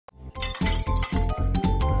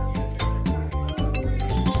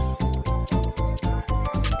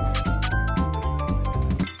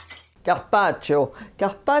Carpaccio.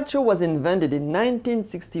 Carpaccio was invented in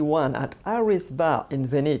 1961 at Harris Bar in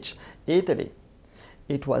Venice, Italy.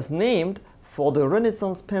 It was named for the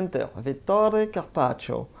Renaissance painter Receta de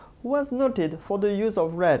Carpaccio, who was noted for the use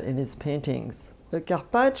of red in his paintings. A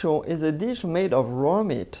carpaccio is a dish made of raw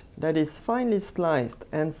meat that is finely sliced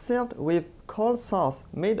and served with cold sauce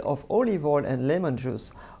made of olive oil and lemon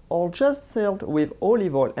juice, or just served with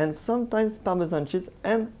olive oil and sometimes Parmesan cheese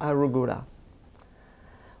and arugula.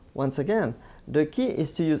 Once again, the key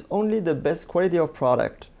is to use only the best quality of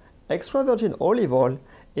product. Extra virgin olive oil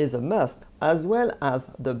is a must, as well as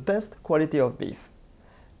the best quality of beef.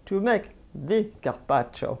 To make the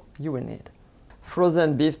carpaccio, you will need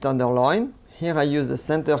frozen beef tenderloin. Here I use the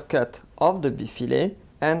center cut of the beef fillet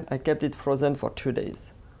and I kept it frozen for 2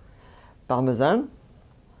 days. Parmesan,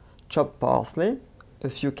 chopped parsley, a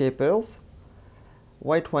few capers,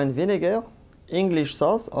 white wine vinegar, English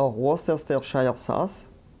sauce or Worcestershire sauce,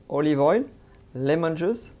 olive oil, lemon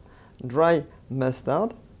juice, dry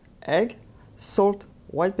mustard, egg, salt,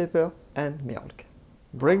 white pepper and milk.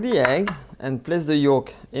 Break the egg and place the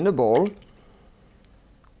yolk in a bowl.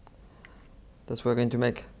 That's where we're going to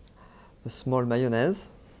make a small mayonnaise.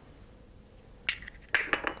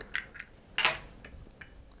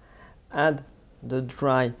 Add the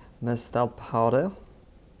dry mustard powder.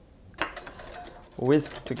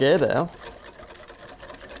 Whisk together.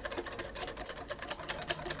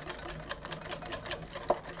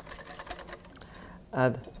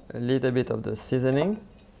 Add a little bit of the seasoning.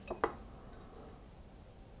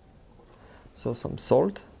 So some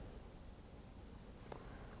salt.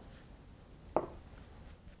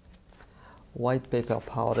 White pepper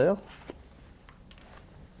powder.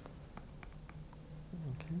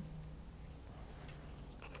 Okay.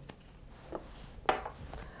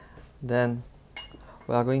 Then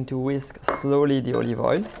we are going to whisk slowly the olive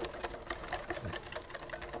oil.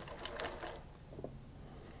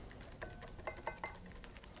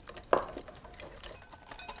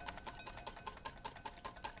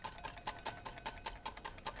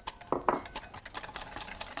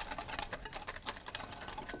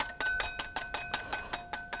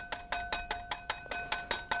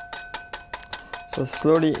 So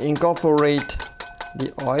slowly incorporate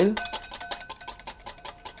the oil.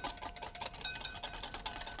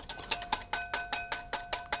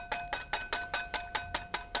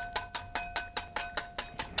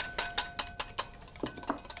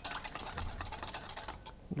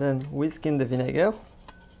 Then whisk in the vinegar.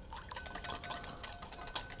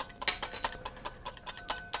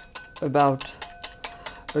 About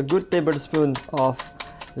a good tablespoon of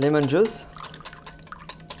lemon juice.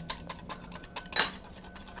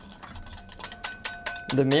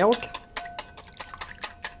 The milk,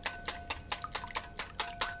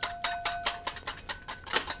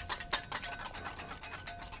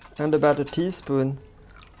 and about a teaspoon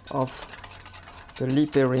of the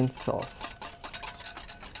liperine sauce.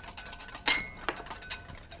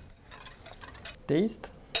 Taste.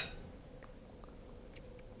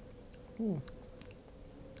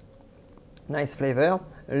 Nice flavor.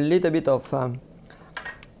 A little bit of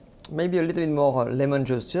maybe a little bit more lemon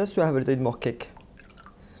juice, just to have a little bit more kick.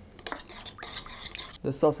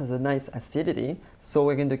 The sauce has a nice acidity, so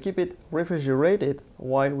we're going to keep it refrigerated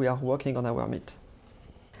while we are working on our meat.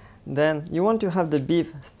 Then you want to have the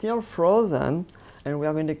beef still frozen, and we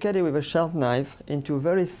are going to cut it with a sharp knife into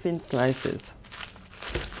very thin slices.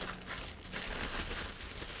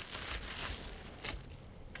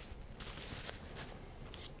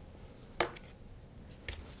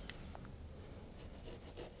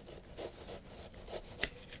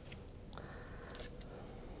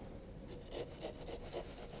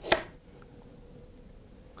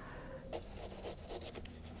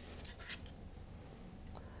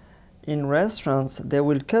 In restaurants, they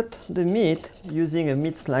will cut the meat using a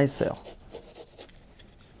meat slicer.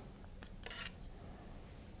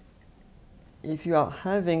 If you are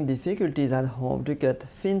having difficulties at home to cut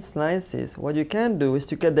thin slices, what you can do is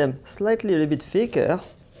to cut them slightly a little bit thicker,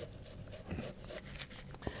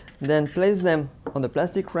 then place them on the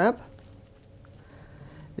plastic wrap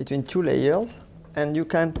between 2 layers, and you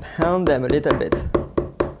can pound them a little bit,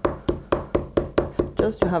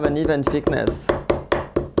 just to have an even thickness.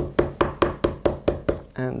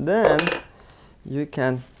 And then you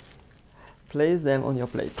can place them on your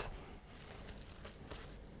plate.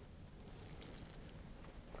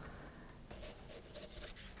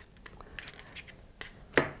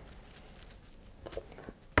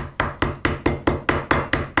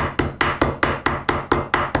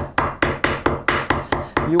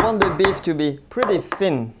 You want the beef to be pretty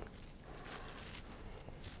thin.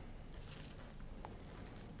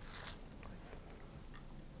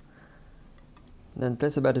 Then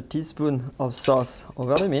place about a teaspoon of sauce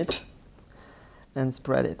over the meat and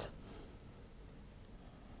spread it.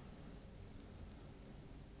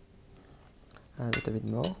 Add a little bit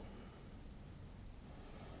more.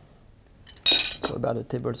 So about a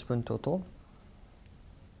tablespoon total.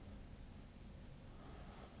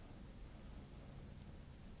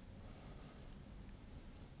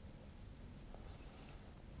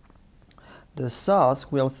 The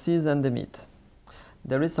sauce will season the meat.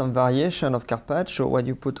 There is some variation of carpaccio where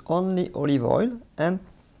you put only olive oil and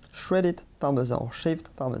shredded parmesan or shaved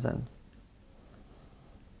parmesan.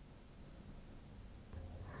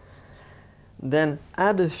 Then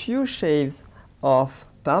add a few shaves of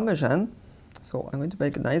parmesan. So I'm going to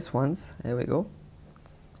make nice ones. Here we go.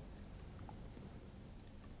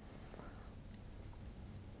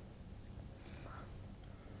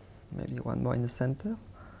 Maybe one more in the center.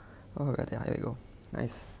 Over there, here we go.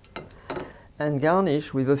 Nice. And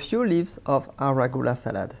garnish with a few leaves of arugula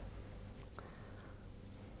salad.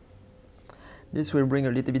 This will bring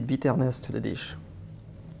a little bit bitterness to the dish.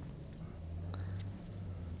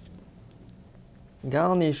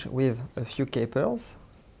 Garnish with a few capers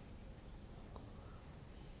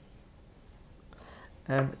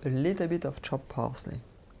and a little bit of chopped parsley.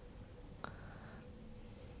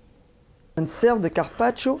 And serve the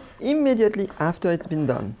carpaccio immediately after it's been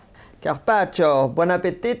done. Carpaccio, buon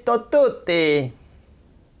appetito tutti!